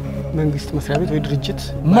መንግስት መስሪያ ቤት ወይ ድርጅት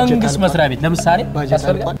መንግስት መስሪያ ቤት ለምሳሌ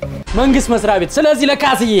መንግስት መስሪያ ቤት ስለዚህ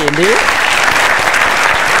ለካስዬ እንዴ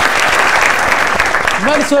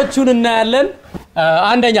መልሶቹን እናያለን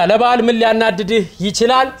አንደኛ ለባል ምን ሊያናድድህ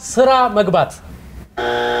ይችላል ስራ መግባት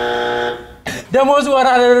ደሞዙ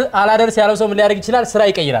ወራላ ደርስ ያለው ሰው ምን ሊያደርግ ይችላል ስራ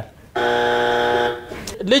ይቀይራል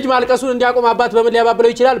ልጅ ማልቀሱን እንዲያቆም አባት በምን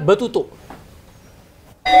ሊያባብለው ይችላል በጡጦ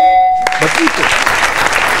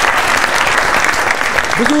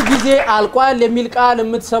ብዙ ጊዜ አልቋል የሚል ቃል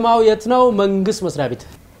የምትሰማው የት ነው መንግስት መስሪያ ቤት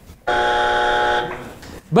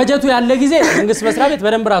በጀቱ ያለ ጊዜ መንግስት መስሪያ ቤት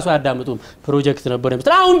በደንብ ራሱ ያዳምጡም ፕሮጀክት ነበር ማለት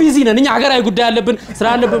አሁን ቢዚ ነን እኛ ሀገራዊ ጉዳይ አለብን ስራ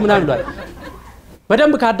አለብን ምናምን ብሏል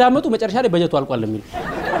በደንብ ካዳመጡ መጨረሻ ላይ በጀቱ አልቋል የሚል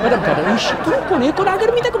በደንብ ካዳመጡ እሺ ጥሩ ነው እኮ ሀገር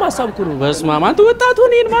የሚጠቅም ሀሳብ እኮ ነው በስማም አንተ ወጣቱ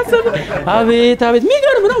ነኝ ማሰብ አቤት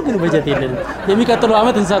የሚገርም ነው ግን በጀት የለንም የሚቀጥለው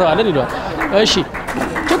አመት እንሰራዋለን ይሏል እሺ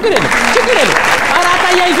ችግር የለም አራት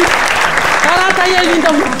አያይዙ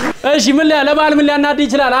እንተው እሺ ለባል ምን ሊያናድ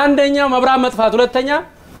ይችላል አንደኛው መብራት መጥፋት ሁለተኛ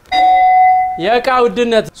የዕቃ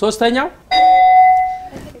ውድነት ሶስተኛው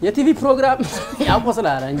የቲቪ ፕሮግራም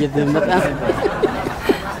ያቆስላል እንዴት መጣ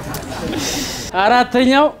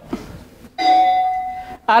አራተኛው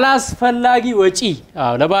አላስፈላጊ ወጪ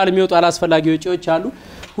ለባል የሚወጡ አላስፈላጊ ወጪዎች አሉ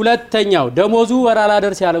ሁለተኛው ደሞዙ ወራላ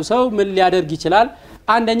ደርስ ያለው ሰው ምን ሊያደርግ ይችላል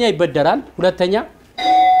አንደኛ ይበደራል ሁለተኛ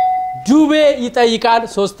ጁቤ ይጠይቃል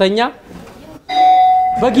ሶስተኛ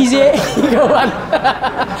በጊዜ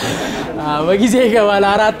ይገባል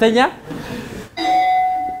አራተኛ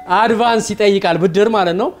አድቫንስ ይጠይቃል ብድር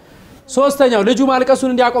ማለት ነው ሶስተኛው ልጁ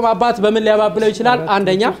ማልቀሱን እንዲያቆም አባት በምን ሊያባብለው ይችላል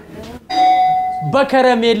አንደኛ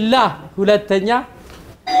በከረሜላ ሁለተኛ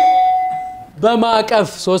በማቀፍ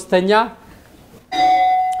ሶስተኛ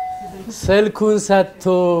ስልኩን ሰጥቶ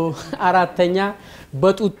አራተኛ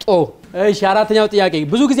በጡጦ እሺ አራተኛው ጥያቄ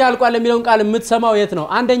ብዙ ጊዜ አልቋል የሚለውን ቃል የምትሰማው የት ነው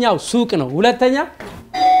አንደኛው ሱቅ ነው ሁለተኛ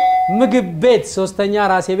ምግብ ቤት ሶስተኛ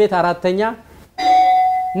ራሴ ቤት አራተኛ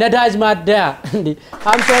ነዳጅ ማደያ እንዴ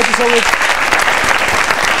 50 ሰዎች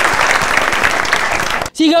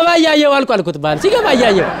ሲገባ ያየው አልቋል ኩትባል ሲገባ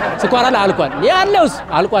ያየው ስኳራላ አልቋል ያለውስ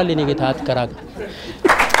አልቋል ለኔ ጌታ አትከራከር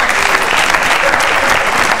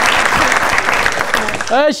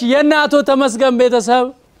እሺ የናቶ ተመስገን ቤተሰብ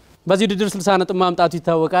በዚህ ድድር 60 ነጥብ ማምጣቱ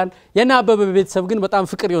ይታወቃል የና አበበ ቤተሰብ ግን በጣም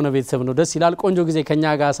ፍቅር የሆነ ቤተሰብ ነው ደስ ይላል ቆንጆ ጊዜ ከኛ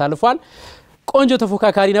ጋር አሳልፏል ቆንጆ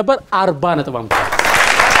ተፎካካሪ ነበር 40 ነጥብ አምጥቷል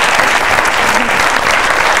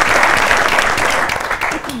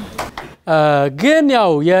ግን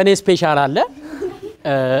ያው የኔ ስፔሻል አለ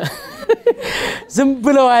ዝም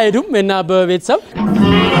ብለው አይሄዱም እና በቤተሰብ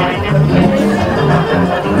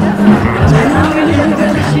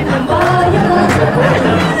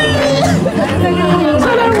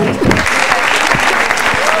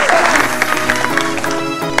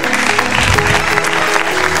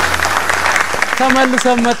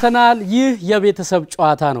ተመልሰን መተናል ይህ የቤተሰብ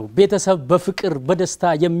ጨዋታ ነው ቤተሰብ በፍቅር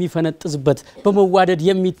በደስታ የሚፈነጥዝበት በመዋደድ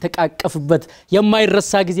የሚተቃቀፍበት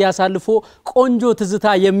የማይረሳ ጊዜ ያሳልፎ ቆንጆ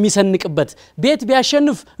ትዝታ የሚሰንቅበት ቤት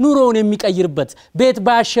ቢያሸንፍ ኑሮውን የሚቀይርበት ቤት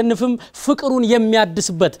ባያሸንፍም ፍቅሩን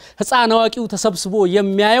የሚያድስበት ህፃን አዋቂው ተሰብስቦ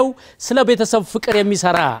የሚያየው ስለ ቤተሰብ ፍቅር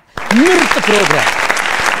የሚሰራ ምርጥ ፕሮግራም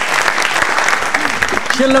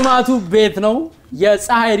ሽልማቱ ቤት ነው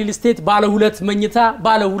የፀሐይ ሪል ስቴት ባለ 2 መኝታ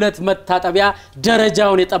ባለ 2 መታጠቢያ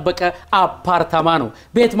ደረጃውን የጠበቀ አፓርታማ ነው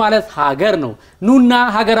ቤት ማለት ሀገር ነው ኑና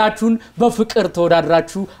ሀገራችሁን በፍቅር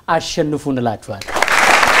ተወዳድራችሁ አሸንፉንላችኋል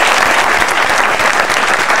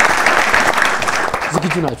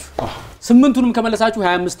ዝግጁ ናችሁ ስምንቱንም ከመለሳችሁ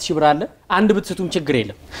 25000 ብር አለ አንድ ብትስቱም ችግር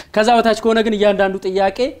የለም ከዛ በታች ከሆነ ግን እያንዳንዱ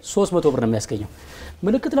ጥያቄ 300 ብር ነው የሚያስገኘው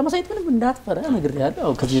ምልክት ለማሳየት ምንም እንዳትፈራ ነገር ያለው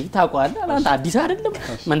ከዚህ ታቋለ አንተ አዲስ አይደለም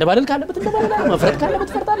መንደባለል ካለበት እንደባለል መፍረድ ካለበት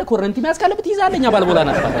ፈርታለ ኮረንቲ ማያስ ካለበት ይዛለኛ ባልቦላና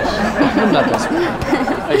ምን ላታስ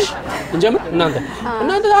እሺ እንጀምር እናንተ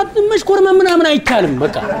መሽኮር ምናምን አይቻልም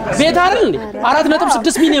በቃ ቤት አይደል እንዴ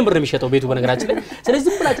 4.6 ሚሊዮን ብር የሚሸጠው ቤቱ በነገራችን ላይ ስለዚህ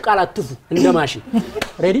ዝም ብላችሁ ቃል አትፉ እንደ ማሽን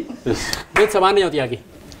ሬዲ ቤት ሰባንኛው ጥያቄ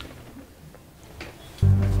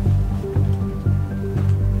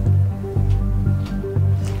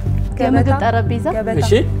የምግብ ጠረጴዛ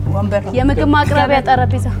እሺ ወንበር የምግብ ማቅረቢያ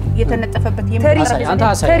ጠረጴዛ የተነጠፈበት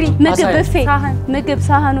ትሪ ምግብ ብፌ ምግብ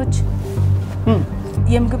ሳህኖች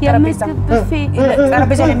የምግብ ጠረጴዛ ብፌ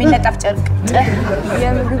ጠረጴዛ ላይ የሚነጠፍ ጨርቅ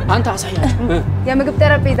የምግብ አንተ አሳያ የምግብ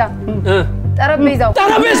ጠረጴዛ ጠረጴዛው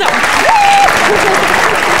ጠረጴዛ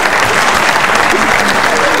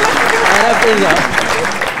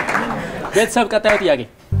ቤተሰብ ቀጣዩ ጥያቄ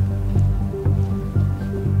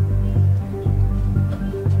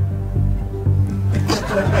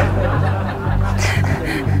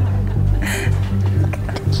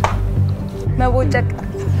መቦጨቅ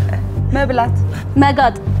መብላት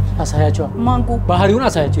መጋጥ አሳያቸው ማንጎ ባህሪውን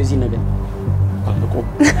አሳያቸው እዚህ ነገር አላቆ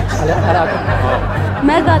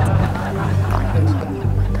መጋጥ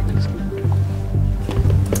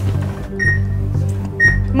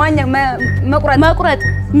ማኛ መቁረጥ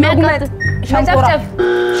መቁረጥ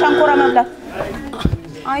ሸንኮራ መብላት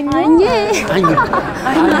አኝ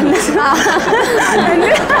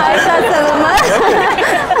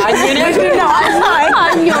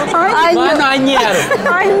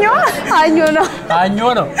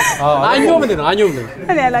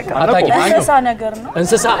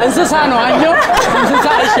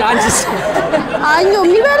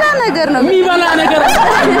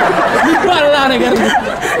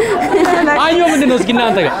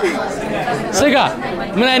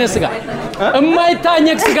ምን አይነት ስጋ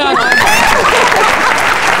እማይታኘክ ስጋ ነው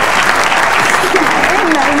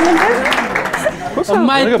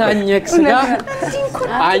እማይታኘክ ስጋ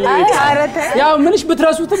ያው ምንሽ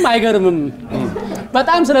ብትረሱትም አይገርምም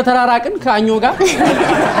በጣም ስለተራራቅን ካኞ ጋር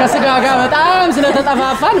ከስጋ ጋር በጣም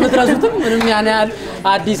ስለተጠፋፋን ብትረሱትም ምንም ያናል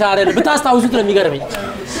አዲስ አይደል ብታስታውሱት ነው የሚገርመኝ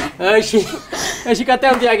እሺ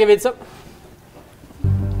ቀጣዩ ጥያቄ ቤተሰብ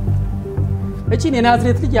እቺ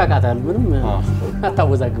የናዝሬት ልጅ ያቃታል ምንም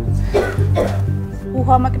አታወዛግቡ ውሃ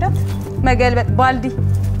መቅዳት መገልበጥ ባልዲ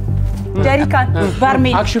ጀሪካን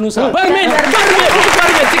በርሜል አክሽኑ ሰው በርሜል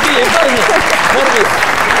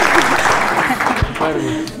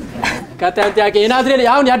ቀጣዩ ጥያቄ የናዝሬት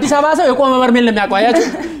አሁን የአዲስ አበባ ሰው የቆመ በርሜል ነው የሚያቋያችሁ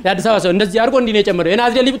የአዲስ አበባ ሰው እንደዚህ አድርጎ እንዲህ ነው የጨመረው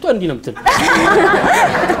የናዝሬት ልጅ ብትሆን እንዲህ ነው የምትል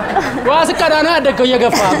ዋስቀዳ ነው ያደገው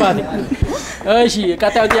እየገፋ አባቴ እሺ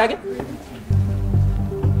ቀጣዩ ጥያቄ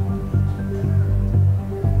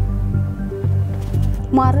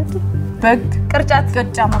ማረድ በግ ቅርጫት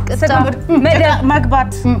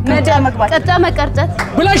መግባት ቅርጫ መቀርጨት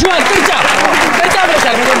ብለሽዋል ቅርጫ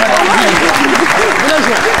ብለሻል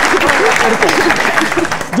ብለሽዋል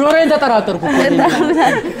ጆሮዬን ተጠራጠርኩ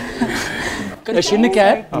እሺ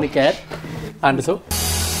ንቀር አንድ ሰው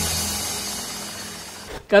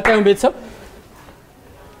ቀጣዩን ቤተሰብ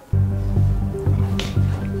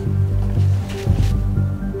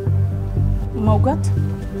መውጋት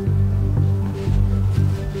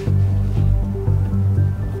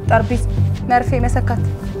ጠርቢስ መርፌ መሰካት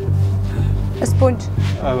ስፖንጅ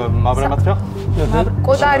ማብሪያ ማጥፊያ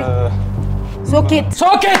ቆጣሪ ሶኬት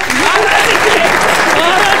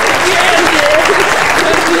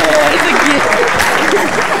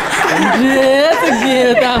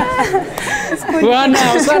ዋና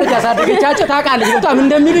ወሳን ያሳደገቻቸው ታውቃለች በጣም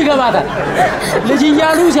እንደሚሉ ይገባታል ልጅ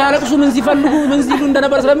እያሉ ሲያለቅሱ ምን ሲፈልጉ ምን ሲሉ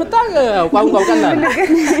እንደነበር ስለምታውቅ ቋንቋው ቀላል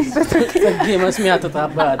ጽጌ መስሚያ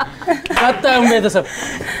ተጣባል ቀጣዩ ቤተሰብ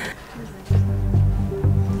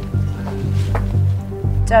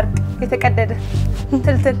ጨርቅ የተቀደደ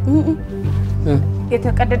ትልትል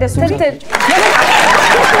የተቀደደ ሱሪ ትልትል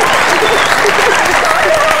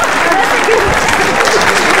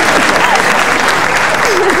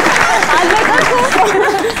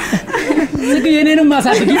ጽጌ የኔንም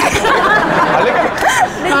ማሳድጊ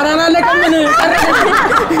አራላለቀ ምን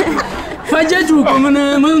ፈጀጁ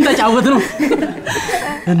ምን ተጫወት ነው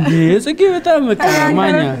እንዴ ጽጌ በጣም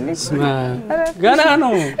ማኛ ስማ ገና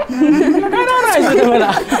ነው አይዘደበላ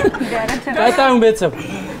ቀጣዩ ቤተሰብ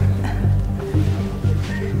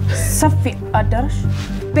ሰፊ አዳራሽ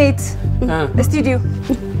ቤት ስቱዲዮ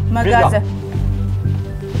መጋዘን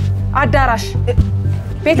አዳራሽ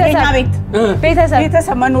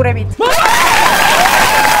ቤተሰብ መኖሪያ ቤት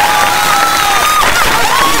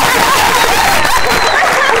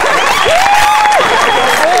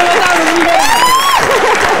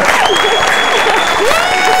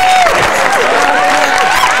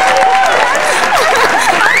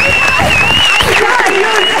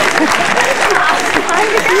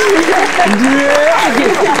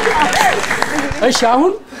እሺ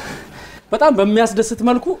አሁን በጣም በሚያስደስት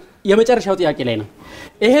መልኩ የመጨረሻው ጥያቄ ላይ ነው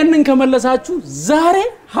ይሄንን ከመለሳችሁ ዛሬ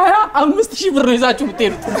 25000 ብር ነው ይዛችሁ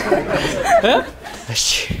ብትሄዱት እሺ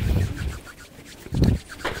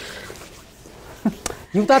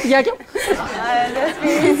ይውጣ ጥያቄው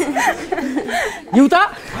ይውጣ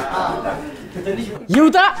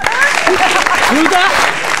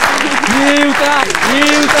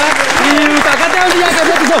ቀጣዩ ጥያቄ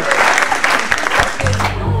ቤተሰብ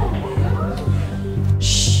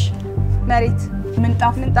መሬት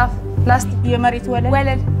ምንጣፍ ፕላስቲክ የመሬት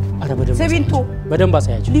ወለል ሲሚንቶ በደንብ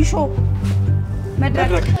አሳያችሁ ሊሾ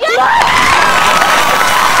መድረክ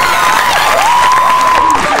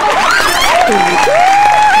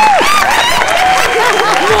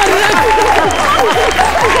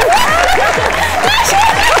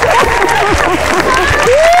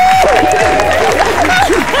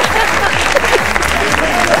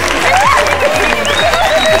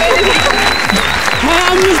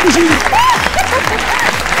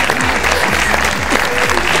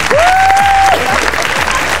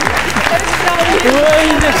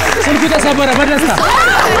ስልኩ ተሰበረ በደስታ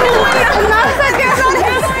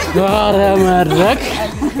ጋራ መድረክ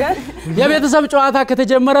የቤተሰብ ጨዋታ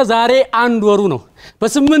ከተጀመረ ዛሬ 1 ወሩ ነው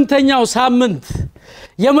በ8ኛው ሳምንት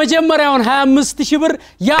የመጀመሪያውን 25000 ብር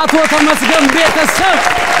ያቶ ተመስገን ቤተሰብ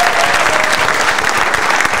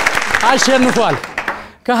አሸንፏል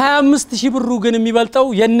ከ25000 ብሩ ግን የሚበልጠው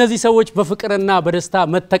የነዚህ ሰዎች በፍቅርና በደስታ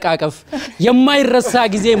መተቃቀፍ የማይረሳ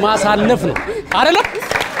ጊዜ ማሳለፍ ነው አይደለም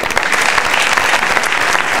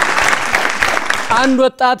አንድ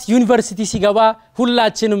ወጣት ዩኒቨርሲቲ ሲገባ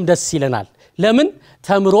ሁላችንም ደስ ይለናል ለምን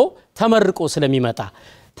ተመርቆ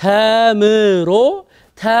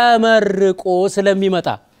ስለሚመጣ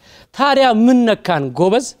ታዲያ ምን ነካን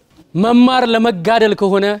ጎበዝ መማር ለመጋደል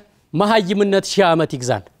ከሆነ መሃይምነት 1000 ዓመት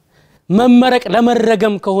ይግዛን መመረቅ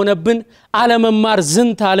ለመረገም ከሆነብን አለመማር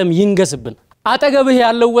ዝንት ዓለም ይንገስብን አጠገብህ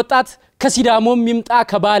ያለው ወጣት ከሲዳሞም ይምጣ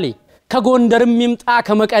ከባሌ ከጎንደርም ይምጣ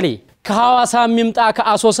ከመቀሌ ከሐዋሳም ይምጣ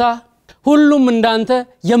ከአሶሳ ሁሉም እንዳንተ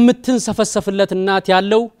የምትንሰፈሰፍለት እናት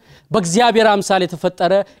ያለው በእግዚአብሔር አምሳል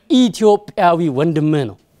የተፈጠረ ኢትዮጵያዊ ወንድምህ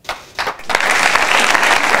ነው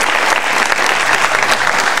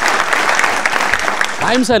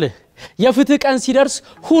አይምሰልህ የፍትህ ቀን ሲደርስ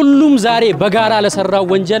ሁሉም ዛሬ በጋራ ለሰራው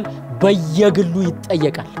ወንጀል በየግሉ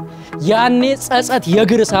ይጠየቃል ያኔ ጸጸት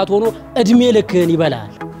የግር እሳት ሆኖ እድሜ ልክህን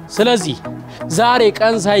ይበላል ስለዚህ ዛሬ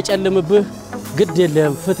ቀን ሳይጨልምብህ ግድ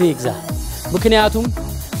የለም ፍትህ ይግዛ ምክንያቱም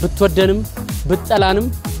ብትወደንም ብትጠላንም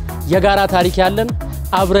የጋራ ታሪክ ያለን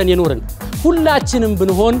አብረን የኖርን ሁላችንም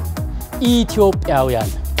ብንሆን ኢትዮጵያውያን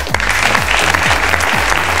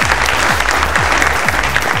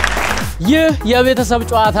ይህ የቤተሰብ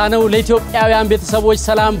ጨዋታ ነው ለኢትዮጵያውያን ቤተሰቦች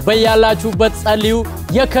ሰላም በያላችሁበት ጸልዩ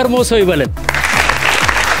የከርሞ ሰው ይበለን